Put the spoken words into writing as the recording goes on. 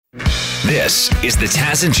This is the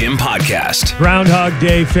Taz and Jim podcast. Groundhog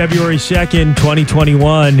Day, February 2nd,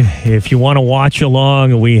 2021. If you want to watch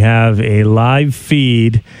along, we have a live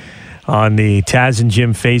feed on the Taz and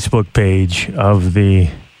Jim Facebook page of the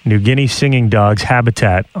New Guinea Singing Dogs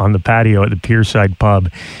habitat on the patio at the Pierside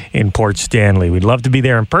Pub in Port Stanley. We'd love to be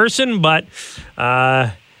there in person, but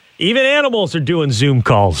even animals are doing Zoom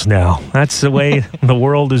calls now. That's the way the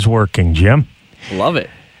world is working, Jim. Love it.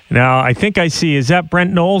 Now, I think I see, is that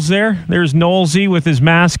Brent Knowles there? There's Knowlesy with his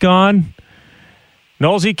mask on.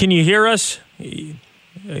 Knowlesy, can you hear us?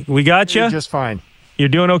 We got you? Just fine. You're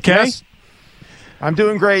doing okay? Yes. I'm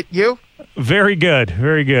doing great. You? Very good,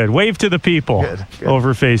 very good. Wave to the people Good.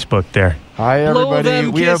 over Facebook there. Hi, Blow everybody.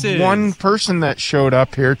 them We kisses. have one person that showed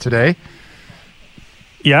up here today.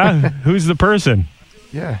 Yeah? Who's the person?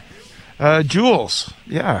 Yeah. Jules.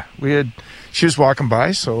 Yeah. She was walking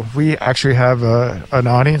by, so we actually have an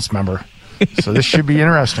audience member. So this should be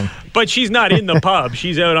interesting. But she's not in the pub.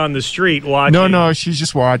 She's out on the street watching. No, she's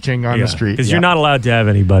just watching on the street. Because you're not allowed to have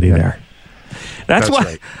anybody there. That's why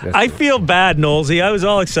right. That's I right. feel bad, Knowlesy. I was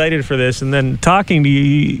all excited for this, and then talking to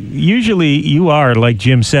you, usually you are, like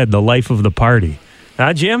Jim said, the life of the party.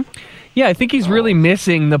 Huh, Jim? Yeah, I think he's really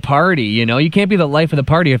missing the party, you know? You can't be the life of the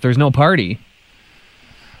party if there's no party.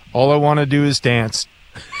 All I want to do is dance.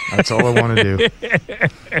 That's all I want to do.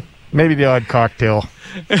 Maybe the odd cocktail.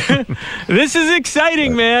 This is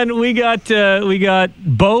exciting, man. We got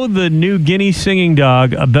Bo, the New Guinea Singing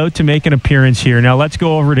Dog, about to make an appearance here. Now, let's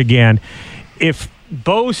go over it again. If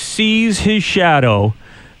Bo sees his shadow,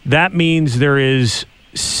 that means there is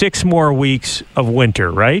 6 more weeks of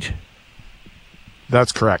winter, right?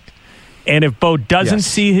 That's correct. And if Bo doesn't Yes.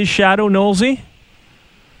 see his shadow, Knowlesy?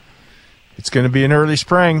 It's going to be an early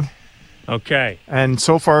spring. Okay. And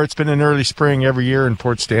so far, it's been an early spring every year in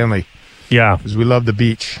Port Stanley Yeah. because we love the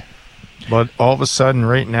beach. But all of a sudden,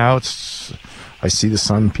 right now, I see the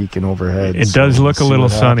sun peeking overhead. It does so look a we'll see little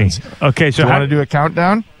what sunny. happens. Okay, Do so you want to do a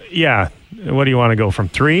countdown? yeah. What do you want to go from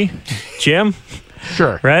 3? Jim?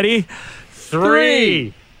 Sure. Ready?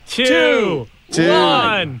 3, 2,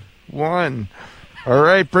 1. 1. All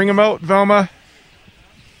right, bring him out, Velma.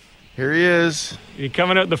 Here he is. You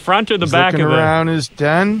coming out the front or the He's back looking of the... around his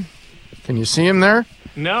den. Can you see him there?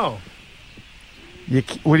 No.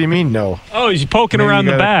 What do you mean, no? Oh, he's poking Maybe around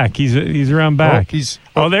you the gotta- back. He's around back.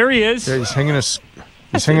 Oh, There he is. he's hanging a squirt.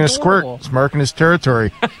 adorable. He's marking his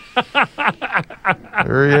territory.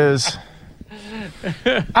 There he is.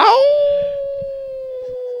 Ow!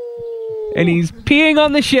 And he's peeing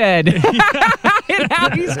on the shed. And now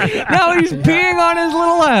he's peeing on his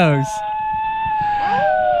little house.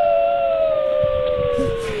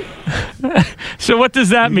 So what does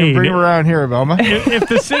that You can mean? bring him around here, Velma. If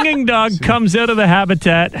the singing dog comes out of the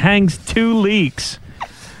habitat, hangs 2 leeks,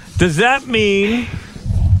 does that mean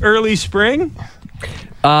early spring?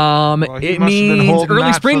 he It must have been means holding early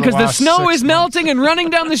that spring for the because the last snow 6 is months. melting and running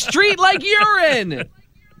down the street like urine.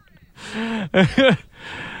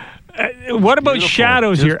 What about Beautiful.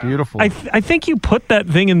 shadows Just here? beautiful. I think you put that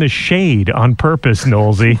thing in the shade on purpose,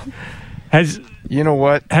 Knowlesy. You know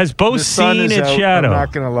what? Has Bo The sun seen is its out, shadow? I'm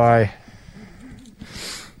not going to lie.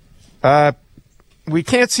 We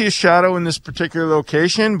can't see a shadow in this particular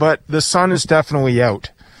location, but the sun is definitely out.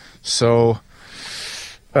 So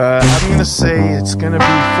I'm going to say it's going to be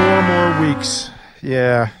 4 more weeks.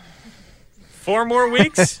 Yeah. 4 more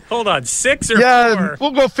weeks? Hold on, 6 or Yeah, 4?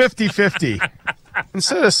 we'll go 50-50.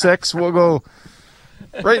 Instead of 6, we'll go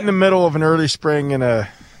right in the middle of an early spring and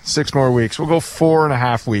 6 more weeks. We'll go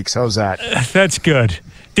 4.5 weeks. How's that? That's good.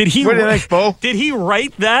 Did he? What do you think, Bo? Did he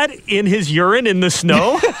write that in his urine in the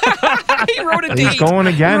snow? He wrote a date. He's going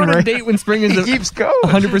again, He wrote a right? date when spring is He keeps going.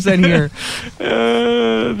 100% here.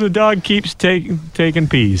 The dog keeps taking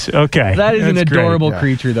peas. Okay, That is an that's great. adorable Yeah.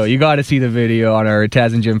 creature, though. You got to see the video on our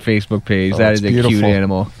Taz and Jim Facebook page. That it's is a cute beautiful.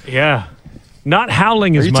 animal. Yeah, not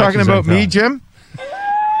howling Are as you much. talking as I about me, thought. Jim?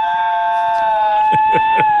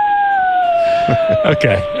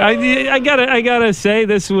 Okay, I gotta say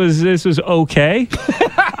this was okay,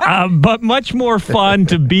 but much more fun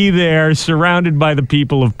to be there, surrounded by the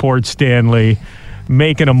people of Port Stanley,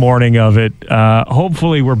 making a morning of it.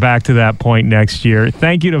 Hopefully, we're back to that point next year.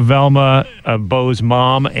 Thank you to Velma, Bo's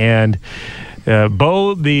mom, and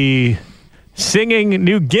Bo, the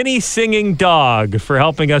New Guinea singing dog, for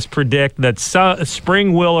helping us predict that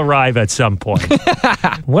spring will arrive at some point.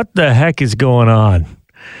 What the heck is going on?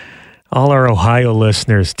 All our Ohio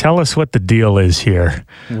listeners, tell us what the deal is here.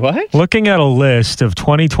 What? Looking at a list of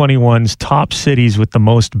 2021's top cities with the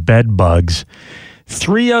most bed bugs,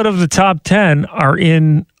 3 out of the top 10 are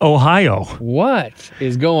in Ohio. What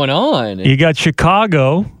is going on? You got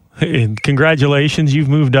Chicago And congratulations, you've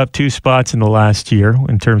moved up 2 spots in the last year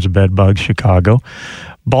in terms of bed bugs, Chicago.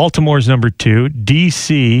 Baltimore's number 2.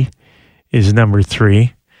 D.C. is number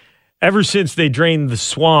 3. Ever since they drained the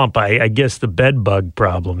swamp, I guess the bed bug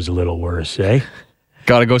problem's a little worse, eh?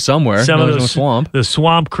 Got to go somewhere. Some of There's those no swamp. The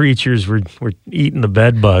swamp creatures were eating the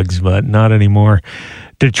bed bugs, but not anymore.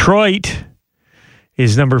 Detroit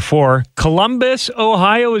is number 4. Columbus,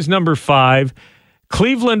 Ohio is number 5.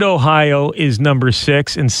 Cleveland, Ohio is number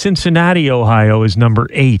 6, and Cincinnati, Ohio is number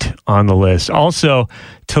 8 on the list. Also,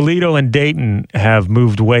 Toledo and Dayton have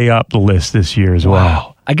moved way up the list this year as well.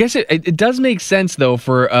 Wow. I guess it does make sense, though,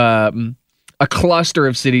 for a cluster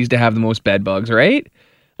of cities to have the most bed bugs, right?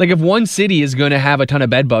 Like, if one city is going to have a ton of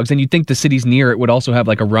bed bugs, then you'd think the cities near it would also have,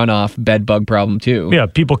 like, a runoff bed bug problem, too. Yeah,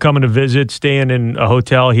 people coming to visit, staying in a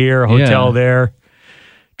hotel here, a hotel there,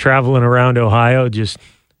 traveling around Ohio, just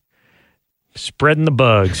spreading the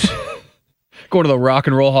bugs. Go to the Rock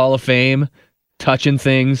and Roll Hall of Fame, touching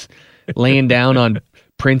things, laying down on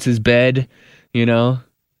Prince's bed,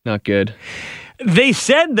 not good. They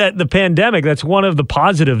said that the pandemic, that's one of the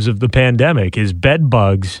positives of the pandemic, is bed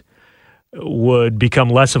bugs would become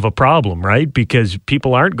less of a problem, right? Because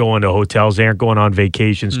people aren't going to hotels, they aren't going on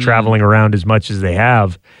vacations, traveling around as much as they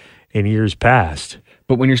have in years past.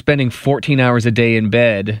 But when you're spending 14 hours a day in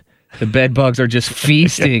bed, the bed bugs are just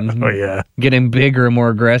feasting. Oh, yeah. Getting bigger and more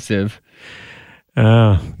aggressive.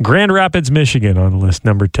 Grand Rapids, Michigan on the list,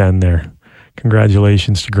 number 10 there.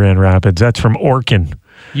 Congratulations to Grand Rapids. That's from Orkin,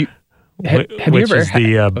 which is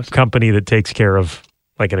the company that takes care of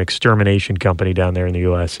like an extermination company down there in the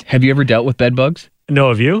U.S. Have you ever dealt with bed bugs? No,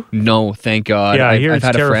 have you? No, thank God. Yeah, I hear I've it's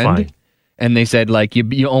had terrifying. A friend, and they said, like,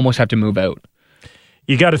 you almost have to move out.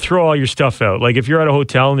 You got to throw all your stuff out. Like if you're at a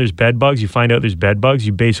hotel and there's bed bugs, you find out there's bed bugs,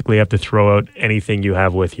 you basically have to throw out anything you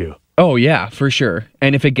have with you. Oh, yeah, for sure.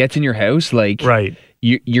 And if it gets in your house, like, right,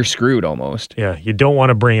 you're screwed almost. Yeah, you don't want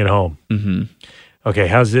to bring it home. Mm-hmm. Okay,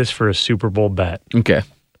 how's this for a Super Bowl bet? Okay.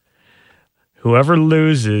 Whoever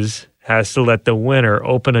loses has to let the winner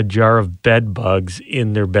open a jar of bed bugs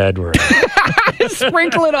in their bedroom.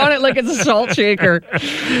 Sprinkle it on it like it's a salt shaker.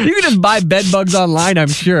 You can just buy bed bugs online, I'm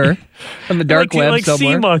sure, on the dark web like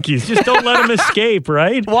somewhere. Sea monkeys. Just don't let them escape,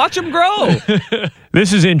 right? Watch them grow.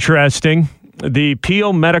 This is interesting. The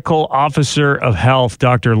Peel Medical Officer of Health,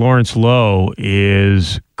 Dr. Lawrence Lowe,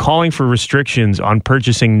 is calling for restrictions on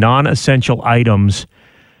purchasing non-essential items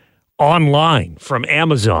online from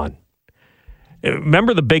Amazon.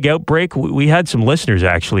 Remember the big outbreak? We had some listeners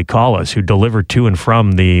actually call us who delivered to and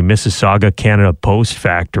from the Mississauga Canada Post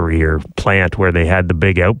factory or plant where they had the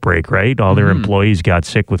big outbreak, right? All their employees got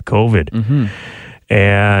sick with COVID. Mm-hmm.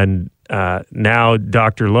 And now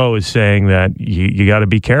Dr. Lowe is saying that you got to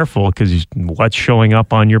be careful because what's showing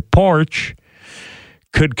up on your porch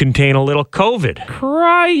could contain a little COVID.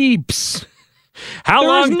 Cripes.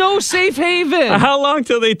 There's no safe haven. How long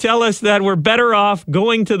till they tell us that we're better off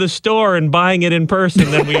going to the store and buying it in person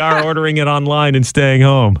than we are ordering it online and staying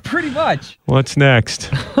home? Pretty much. What's next?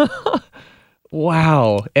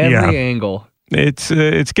 Wow. Every angle.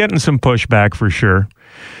 It's getting some pushback for sure.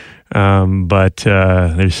 But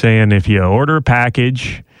they're saying if you order a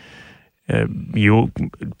package, you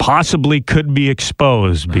possibly could be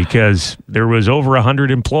exposed because there was over 100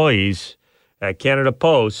 employees at Canada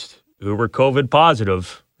Post who were COVID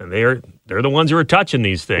positive, and they're the ones who are touching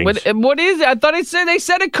these things. What is it? I thought they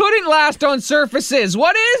said it couldn't last on surfaces.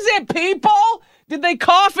 What is it, people? Did they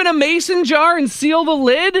cough in a mason jar and seal the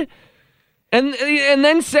lid and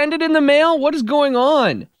then send it in the mail? What is going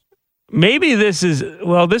on? Maybe this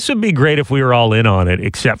would be great if we were all in on it,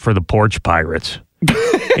 except for the porch pirates.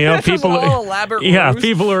 People, all elaborate ruse.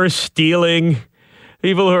 People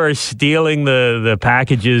who are stealing the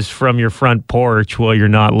packages from your front porch while you're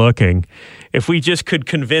not looking. If we just could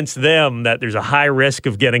convince them that there's a high risk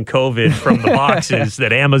of getting COVID from the boxes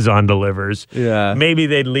that Amazon delivers, maybe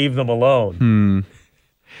they'd leave them alone.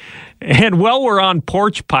 And while we're on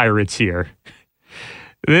porch pirates here,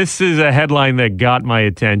 this is a headline that got my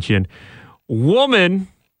attention. Woman,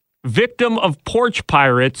 victim of porch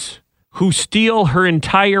pirates who steal her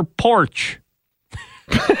entire porch.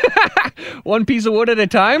 One piece of wood at a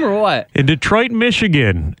time or what? In Detroit,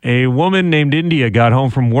 Michigan, a woman named India got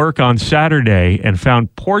home from work on Saturday and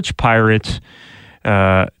found porch pirates,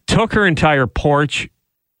 took her entire porch,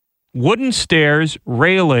 wooden stairs,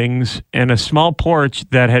 railings, and a small porch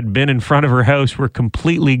that had been in front of her house were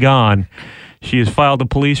completely gone. She has filed a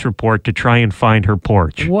police report to try and find her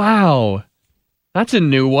porch. Wow. That's a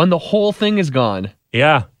new one. The whole thing is gone.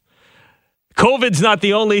 Yeah. COVID's not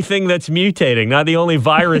the only thing that's mutating, not the only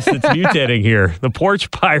virus that's mutating here. The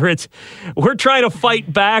Porch Pirates, we're trying to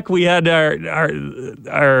fight back. We had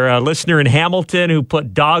our listener in Hamilton who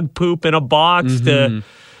put dog poop in a box to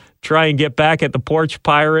try and get back at the Porch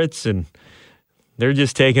Pirates, and they're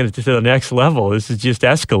just taking it to the next level. This is just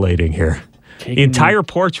escalating here. The entire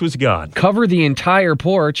porch was gone. Cover the entire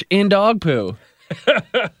porch in dog poo.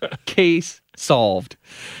 Case solved.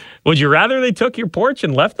 Would you rather they took your porch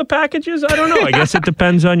and left the packages? I don't know. I guess it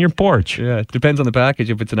depends on your porch. Yeah, it depends on the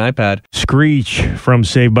package if it's an iPad. Screech from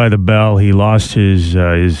Saved by the Bell, he lost his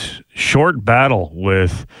short battle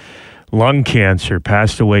with lung cancer,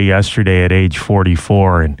 passed away yesterday at age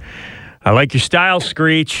 44. And I like your style,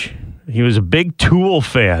 Screech. He was a big Tool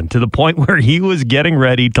fan to the point where he was getting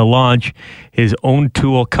ready to launch his own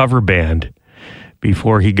Tool cover band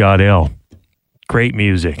before he got ill. Great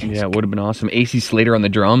music. Yeah, it would have been awesome. AC Slater on the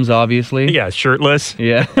drums, obviously. Yeah, shirtless.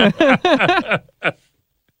 Yeah.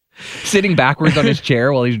 Sitting backwards on his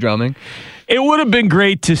chair while he's drumming. It would have been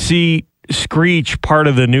great to see Screech part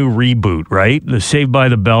of the new reboot, right? The Saved by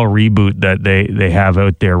the Bell reboot that they have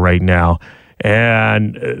out there right now.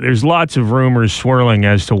 And there's lots of rumors swirling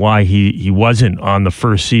as to why he wasn't on the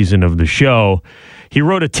first season of the show. He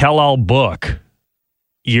wrote a tell-all book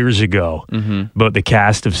years ago about the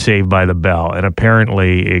cast of Saved by the Bell, and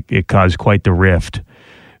apparently it caused quite the rift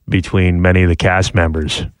between many of the cast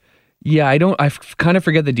members. Yeah, I kind of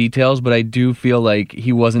forget the details, but I do feel like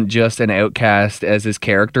he wasn't just an outcast as his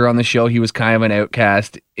character on the show. He was kind of an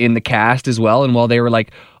outcast in the cast as well, and while they were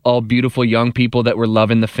like all beautiful young people that were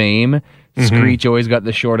loving the fame, Screech always got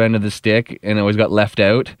the short end of the stick and always got left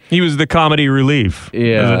out. He was the comedy relief.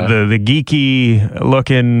 Yeah. The geeky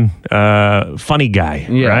looking funny guy,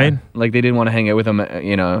 right? Like they didn't want to hang out with him,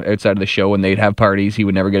 outside of the show when they'd have parties. He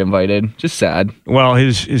would never get invited. Just sad. Well,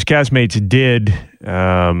 his castmates did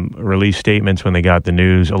release statements when they got the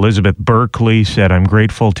news. Elizabeth Berkley said, "I'm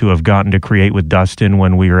grateful to have gotten to create with Dustin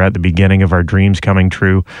when we were at the beginning of our dreams coming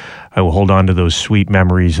true. I will hold on to those sweet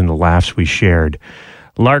memories and the laughs we shared."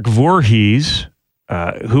 Lark Voorhees,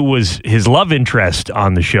 who was his love interest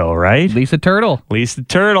on the show, right? Lisa Turtle. Lisa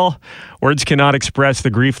Turtle. Words cannot express the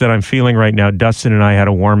grief that I'm feeling right now. Dustin and I had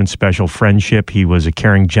a warm and special friendship. He was a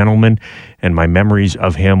caring gentleman, and my memories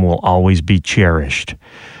of him will always be cherished.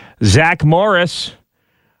 Zach Morris,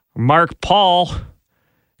 Mark Paul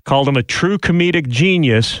called him a true comedic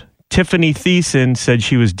genius. Tiffany Thiessen said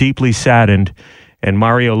she was deeply saddened, and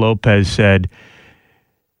Mario Lopez said,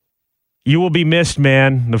 "You will be missed,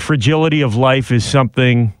 man. The fragility of life is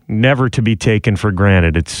something never to be taken for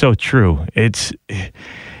granted." It's so true. It's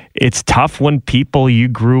tough when people you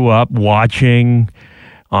grew up watching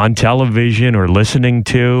on television or listening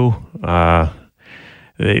to,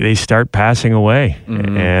 they start passing away.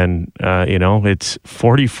 And, it's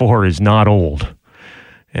 44 is not old.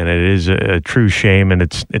 And it is a true shame. And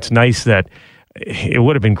it's nice that it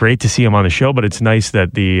would have been great to see him on the show, but it's nice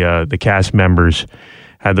that the cast members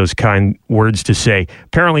had those kind words to say.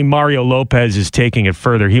 Apparently, Mario Lopez is taking it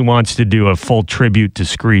further. He wants to do a full tribute to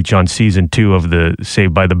Screech on season 2 of the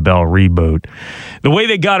Saved by the Bell reboot. The way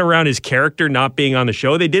they got around his character not being on the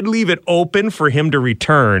show, they did leave it open for him to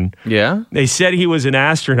return. Yeah? They said he was an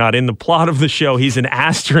astronaut. In the plot of the show, he's an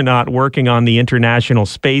astronaut working on the International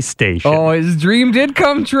Space Station. Oh, his dream did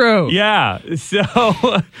come true. Yeah.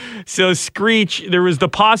 So Screech, there was the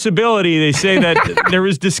possibility, they say that there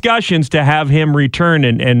was discussions to have him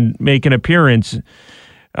return and make an appearance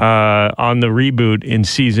on the reboot in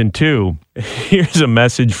season 2. Here's a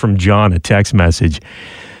message from John, a text message.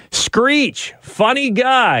 "Screech, funny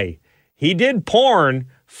guy. He did porn.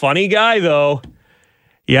 Funny guy, though."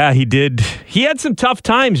 Yeah, he did. He had some tough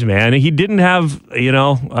times, man. He didn't have,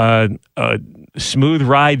 a smooth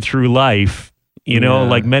ride through life.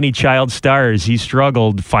 Like many child stars, he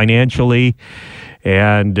struggled financially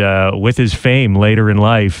and with his fame later in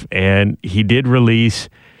life. And he did release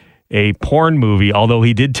a porn movie, although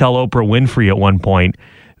he did tell Oprah Winfrey at one point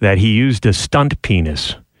that he used a stunt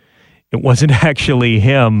penis. It wasn't actually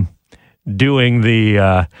him doing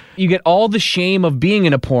the... You get all the shame of being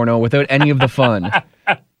in a porno without any of the fun.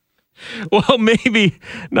 Well, maybe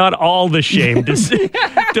not all the shame,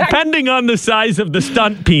 depending on the size of the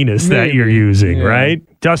stunt penis that you're using, right?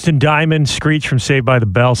 Dustin Diamond, Screech from Saved by the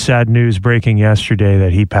Bell. Sad news breaking yesterday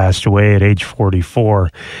that he passed away at age 44.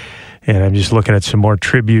 And I'm just looking at some more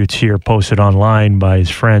tributes here posted online by his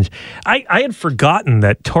friends. I had forgotten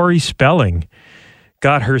that Tori Spelling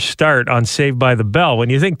got her start on Saved by the Bell. When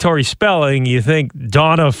you think Tori Spelling, you think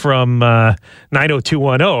Donna from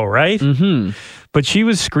 90210, right? Mm-hmm. But she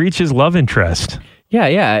was Screech's love interest.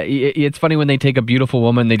 Yeah. It's funny when they take a beautiful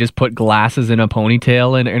woman, they just put glasses in a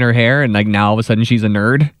ponytail in her hair, and like now all of a sudden she's a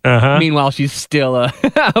nerd. Uh-huh. Meanwhile, she's still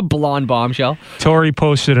a blonde bombshell. Tori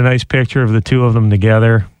posted a nice picture of the two of them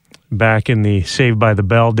together back in the Saved by the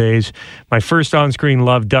Bell days. My first on-screen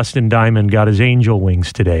love, Dustin Diamond, got his angel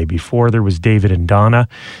wings today. Before there was David and Donna,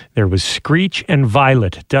 there was Screech and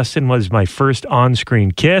Violet. Dustin was my first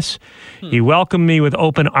on-screen kiss. He welcomed me with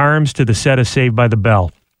open arms to the set of Saved by the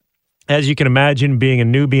Bell. As you can imagine, being a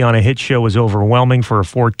newbie on a hit show was overwhelming for a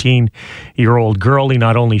 14-year-old girl. He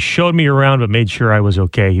not only showed me around, but made sure I was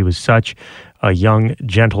okay. He was such a young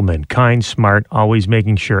gentleman, kind, smart, always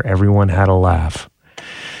making sure everyone had a laugh.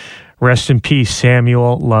 Rest in peace,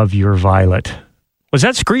 Samuel. Love your Violet. Was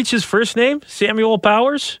that Screech's first name? Samuel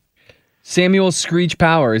Powers? Samuel Screech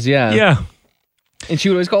Powers, yeah. Yeah. And she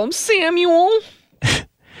would always call him Samuel.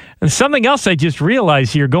 And something else I just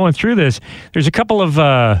realized here going through this, there's a couple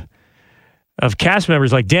of cast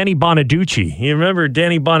members like Danny Bonaducci. You remember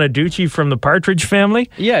Danny Bonaducci from the Partridge Family?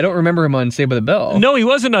 Yeah, I don't remember him on Saved by the Bell. No, he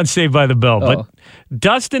wasn't on Saved by the Bell, but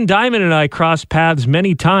Dustin Diamond and I crossed paths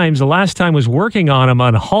many times. The last time was working on him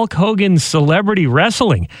on Hulk Hogan's Celebrity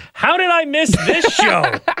Wrestling. How did I miss this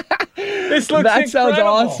show? This looks That incredible. sounds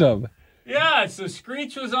awesome. Yeah, so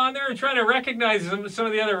Screech was on there and trying to recognize some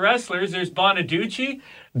of the other wrestlers. There's Bonaducci.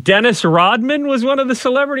 Dennis Rodman was one of the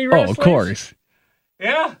celebrity wrestlers. Oh, of course.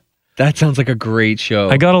 Yeah. That sounds like a great show.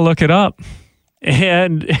 I got to look it up.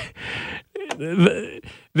 And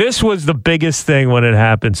this was the biggest thing when it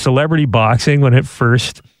happened. Celebrity boxing, when it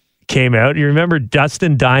first came out. You remember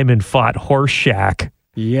Dustin Diamond fought Horseshack.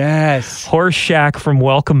 Yes. Horseshack from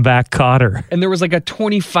Welcome Back Kotter. And there was like a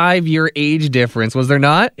 25-year age difference, was there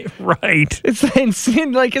not? Right. It's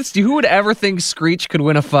insane. Like, who would ever think Screech could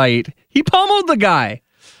win a fight? He pummeled the guy.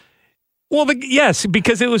 Well, yes,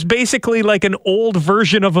 because it was basically like an old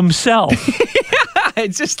version of himself.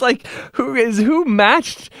 It's just like, who did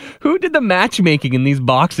the matchmaking in these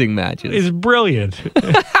boxing matches? It's brilliant.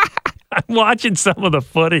 I'm watching some of the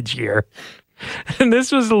footage here. And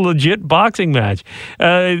this was a legit boxing match.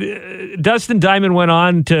 Dustin Diamond went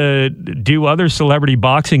on to do other celebrity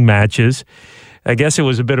boxing matches. I guess it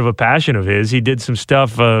was a bit of a passion of his. He did some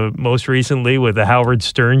stuff most recently with the Howard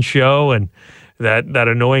Stern show and that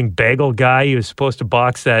annoying bagel guy. He was supposed to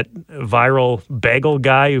box that viral bagel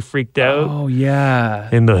guy who freaked out. Oh, yeah.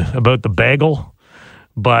 About the bagel.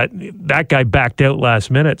 But that guy backed out last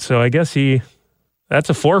minute, so I guess that's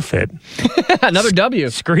a forfeit. Another W.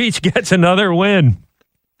 Screech gets another win.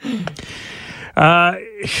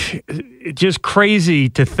 Just crazy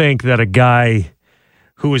to think that a guy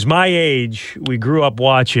who was my age, we grew up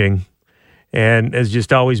watching, and has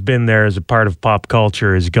just always been there as a part of pop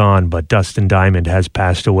culture, is gone. But Dustin Diamond has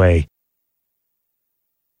passed away.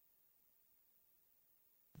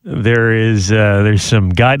 There's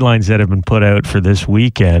some guidelines that have been put out for this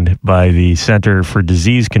weekend by the Center for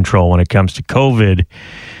Disease Control when it comes to COVID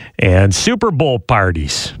and Super Bowl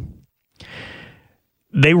parties.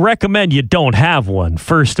 They recommend you don't have one,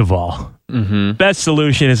 first of all. Mm-hmm. Best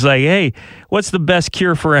solution is like, hey, what's the best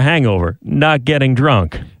cure for a hangover? Not getting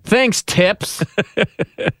drunk. Thanks, tips.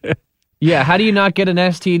 Yeah, how do you not get an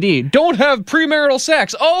STD? Don't have premarital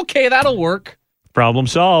sex. Okay, that'll work. Problem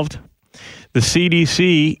solved. The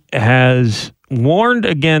CDC has warned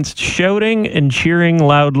against shouting and cheering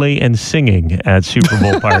loudly and singing at Super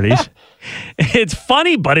Bowl parties. It's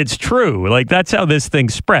funny, but it's true. Like, that's how this thing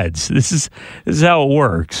spreads. This is how it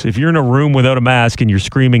works. If you're in a room without a mask and you're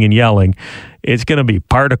screaming and yelling, it's going to be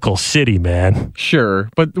particle city, man. Sure,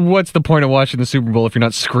 but what's the point of watching the Super Bowl if you're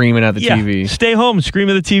not screaming at the TV? Stay home, scream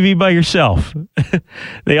at the TV by yourself.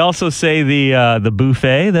 They also say the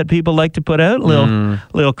buffet that people like to put out,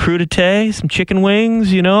 little crudité, some chicken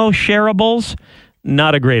wings, shareables.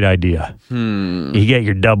 Not a great idea. You get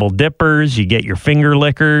your double dippers, you get your finger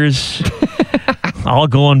lickers, all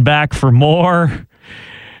going back for more.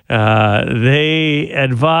 They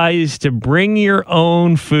advise to bring your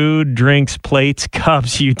own food, drinks, plates,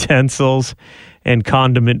 cups, utensils, and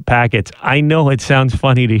condiment packets. I know it sounds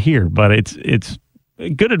funny to hear, but it's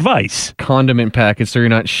good advice. Condiment packets, so you're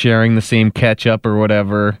not sharing the same ketchup or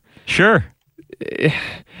whatever. Sure.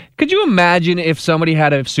 Could you imagine if somebody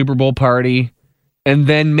had a Super Bowl party and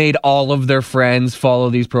then made all of their friends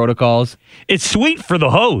follow these protocols? It's sweet for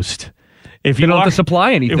the host. If you don't have to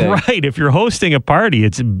supply anything. Right. If you're hosting a party,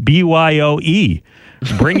 it's BYOE.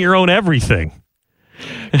 Bring your own everything.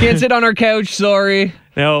 Can't sit on our couch, sorry.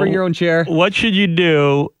 Now, bring your own chair. What should you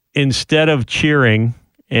do instead of cheering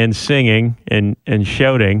and singing and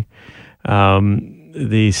shouting?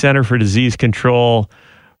 The Center for Disease Control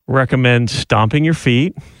recommends stomping your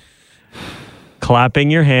feet, clapping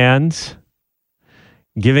your hands,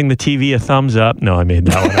 giving the TV a thumbs up. No, I made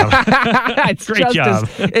that one up. Great job.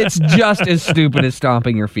 It's just as stupid as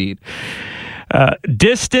stomping your feet.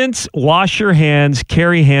 Distance, wash your hands,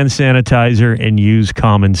 carry hand sanitizer, and use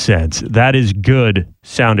common sense. That is good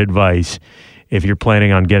sound advice if you're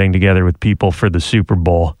planning on getting together with people for the Super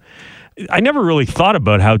Bowl. I never really thought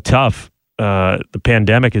about how tough the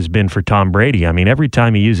pandemic has been for Tom Brady. I mean, every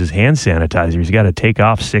time he uses hand sanitizer, he's got to take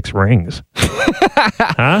off 6 rings.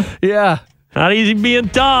 Huh? Yeah. Not easy being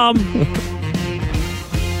Tom.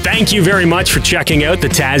 Thank you very much for checking out the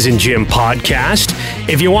Taz and Jim podcast.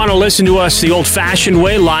 If you want to listen to us the old-fashioned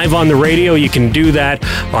way, live on the radio, you can do that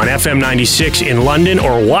on FM 96 in London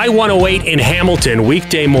or Y108 in Hamilton,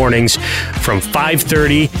 weekday mornings from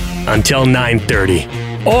 5:30 until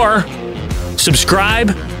 9:30. Or subscribe,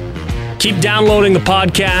 keep downloading the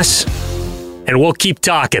podcasts, and we'll keep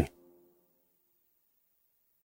talking.